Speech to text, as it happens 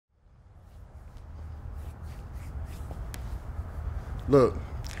Look,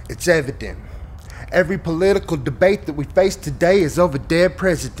 it's evident. Every political debate that we face today is over dead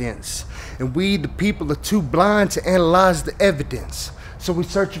presidents. And we, the people, are too blind to analyze the evidence. So we're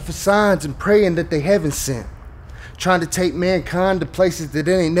searching for signs and praying that they haven't sent. Trying to take mankind to places that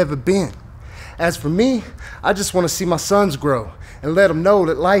it ain't never been. As for me, I just want to see my sons grow and let them know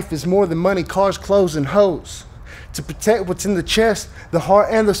that life is more than money, cars, clothes, and hoes. To protect what's in the chest, the heart,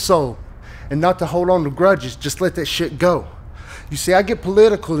 and the soul. And not to hold on to grudges, just let that shit go. You see, I get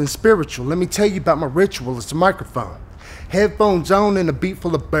political and spiritual. Let me tell you about my ritual. It's a microphone. Headphones on and a beat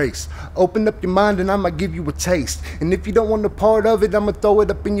full of bass. Open up your mind and I'ma give you a taste. And if you don't want a part of it, I'ma throw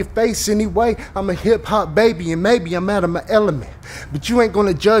it up in your face anyway. I'm a hip-hop baby and maybe I'm out of my element. But you ain't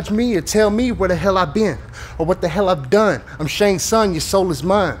gonna judge me or tell me where the hell I've been or what the hell I've done. I'm Shane's son, your soul is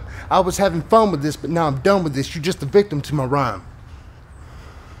mine. I was having fun with this, but now I'm done with this. You're just a victim to my rhyme.